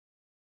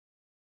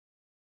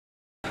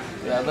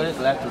we are very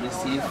glad to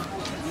receive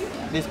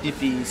these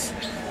PPEs,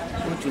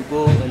 which will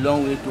go a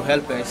long way to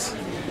help us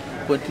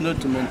continue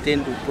to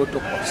maintain the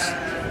protocols.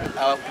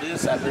 Our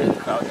prisons are very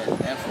crowded,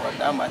 and for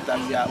that matter,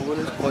 we are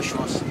always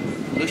cautious to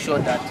make sure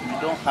that we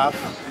don't have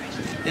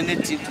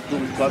anything to do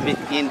with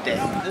COVID in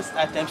there. These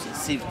items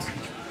received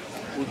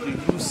will be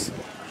used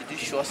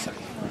judiciously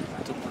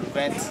to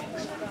prevent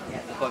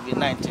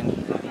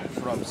COVID-19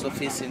 from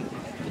surfacing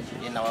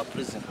in our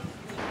prison.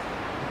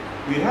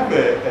 We have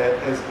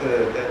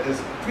a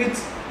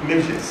strict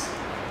measures.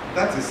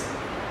 That is,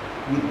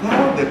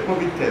 without the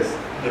COVID test,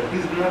 the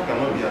prisoner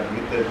cannot be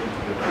admitted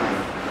into the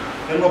prison.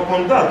 And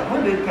upon that,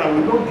 when they come,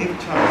 we don't give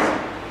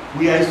chance.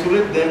 We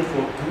isolate them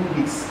for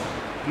 2 weeks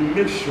to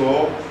make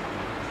sure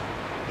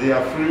they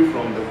are free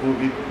from the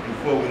COVID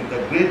before we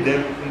integrate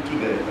them into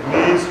the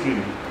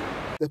mainstream.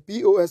 The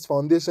POS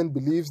Foundation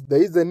believes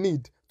there is a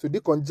need to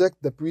decongest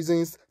the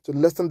prisons to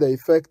lessen the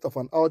effect of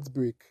an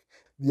outbreak.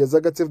 The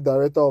executive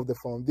director of the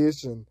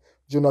foundation,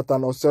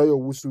 Jonathan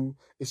Osei-Owusu,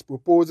 is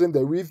proposing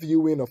the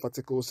reviewing of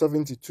Article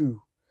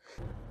 72.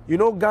 You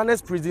know,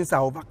 Ghana's prisons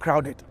are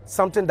overcrowded,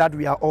 something that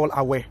we are all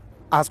aware.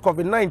 As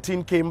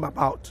COVID-19 came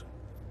about,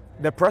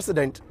 the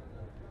president,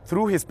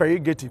 through his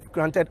prerogative,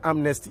 granted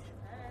amnesty.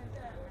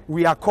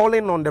 We are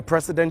calling on the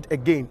president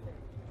again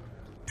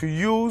to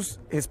use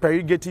his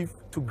prerogative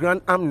to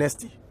grant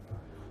amnesty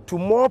to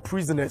more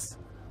prisoners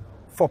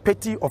for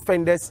petty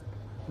offenders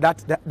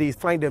that they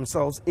find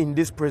themselves in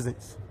these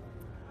prisons.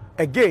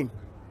 Again,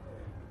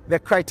 the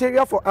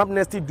criteria for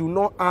amnesty do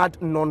not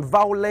add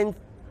non-violent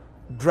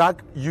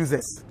drug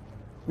users.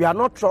 We are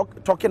not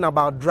talking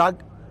about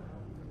drug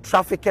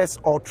traffickers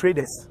or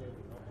traders.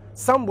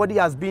 Somebody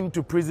has been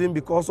to prison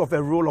because of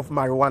a roll of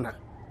marijuana.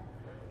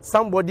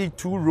 Somebody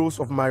 2 rolls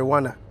of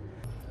marijuana.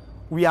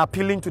 We are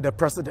appealing to the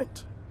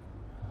president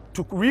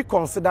to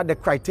reconsider the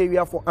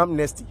criteria for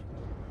amnesty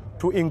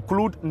to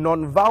include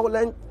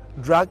non-violent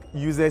drug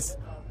users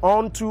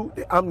onto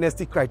the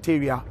amnesty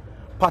criteria,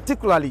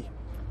 particularly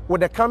with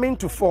the coming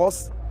to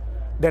force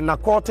the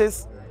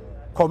Narcotics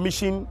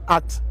Commission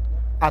Act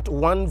at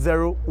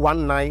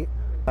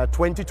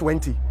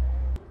 1019/2020.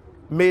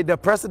 May the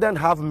president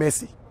have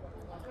mercy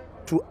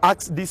to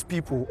ask these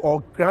people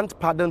or grant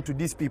pardon to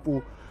these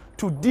people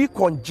to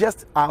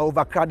decongest our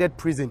overcrowded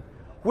prison,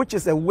 which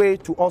is a way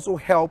to also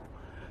help.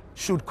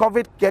 Should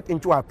COVID get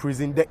into our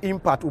prison, the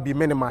impact will be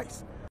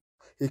minimized.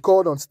 He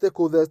called on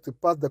stakeholders to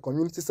pass the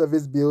Community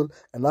Service Bill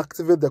and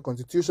activate the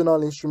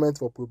constitutional instrument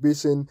for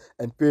probation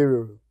and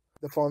payroll.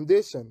 The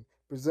foundation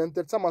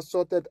presented some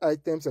assorted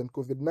items and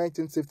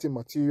COVID-19 safety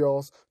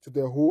materials to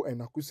the Ho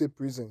and Akuse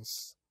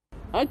prisons.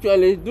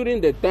 Actually,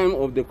 during the time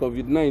of the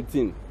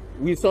COVID-19,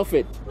 we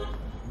suffered,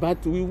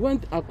 but we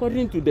went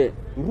according to the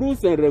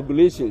rules and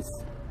regulations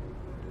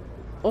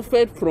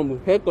offered from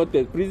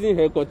headquarters, prison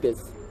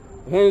headquarters.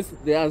 Hence,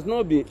 there has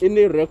not been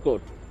any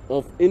record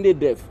of any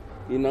death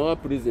in our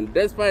prison,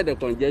 despite the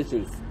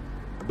congestions.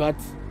 But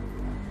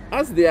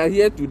as they are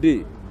here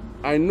today,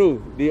 I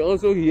know they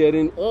also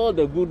hearing all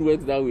the good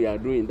work that we are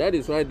doing. That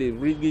is why they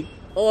bring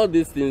all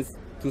these things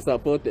to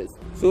support us.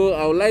 So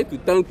I would like to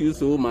thank you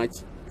so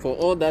much for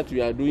all that we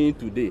are doing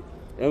today.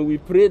 And we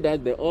pray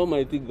that the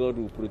Almighty God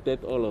will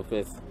protect all of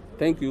us.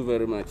 Thank you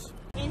very much.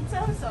 In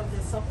terms of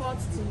the support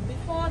team,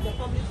 before the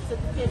public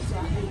certificates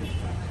were made,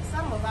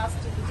 some of us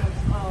took it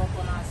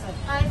on ourselves.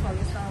 I, for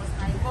instance,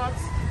 I bought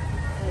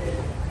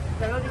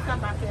periodical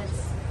buckets,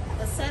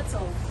 a set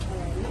of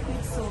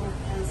liquid soap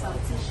and some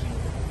tissue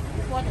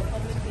before the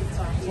public kits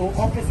were made. So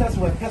officers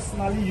were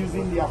personally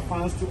using their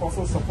funds to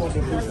also support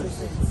the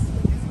process.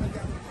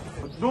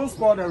 Don't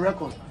spoil the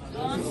record.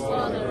 Don't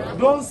spoil the record.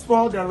 Don't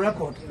spoil the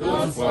record.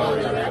 Don't spoil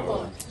the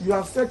record. You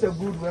have such a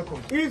good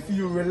record. If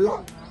you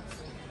relax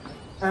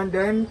and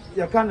then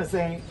you're kind of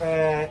saying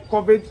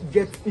COVID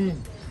gets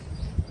in,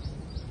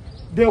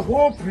 the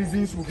whole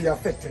prisons will be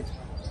affected.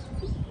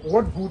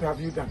 What good have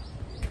you done?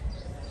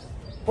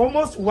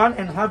 Almost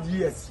 1.5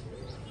 years,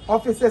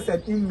 officers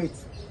and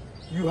inmates,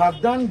 you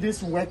have done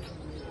this work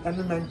and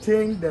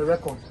maintained the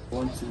record. I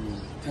want to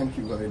thank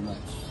you very much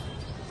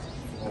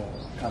for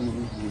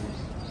coming here,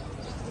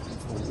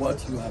 for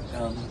what you have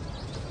done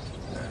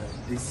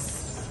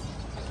this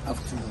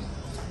afternoon.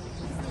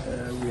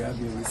 We have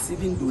been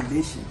receiving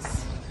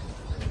donations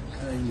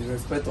in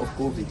respect of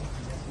COVID,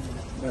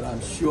 but I'm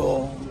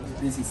sure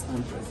this is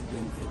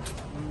unprecedented,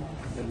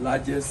 the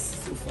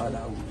largest so far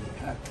that we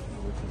have.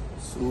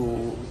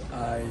 So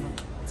I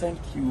thank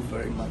you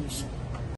very much